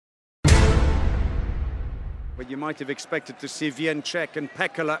but you might have expected to see Vienczek and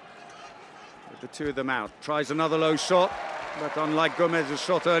Pekala with the two of them out. Tries another low shot, but unlike Gomez's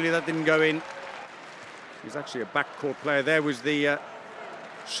shot earlier, that didn't go in. He's actually a backcourt player. There was the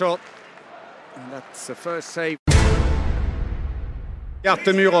shot, and that's the first save.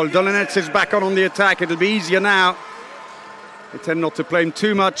 Torbjoern Bergerud is back on the attack. It'll be easier now. They tend not to play him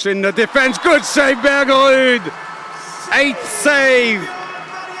too much in the defense. Good save, Bergerud! 8th save.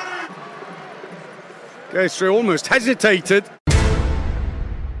 Goes through, almost hesitated.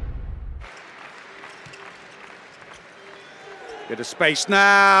 Bit of space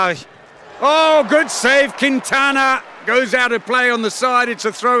now. Oh, good save, Quintana. Goes out of play on the side. It's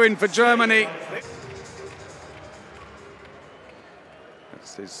a throw-in for Germany.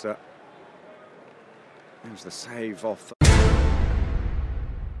 That's his, there's the save off.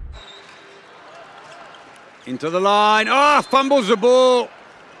 Into the line. Oh, fumbles the ball.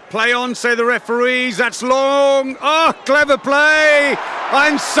 Play on, say the referees. That's long. Oh, clever play.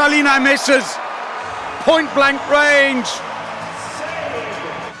 And Salina misses. Point blank range.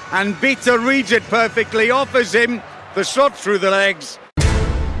 And Bitter reads it perfectly, offers him the shot through the legs.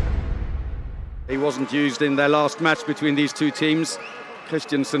 He wasn't used in their last match between these two teams.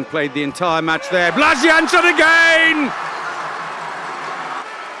 Christiansen played the entire match there. Blas Jansen again!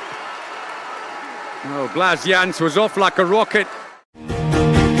 Oh, Blas Jansen was off like a rocket.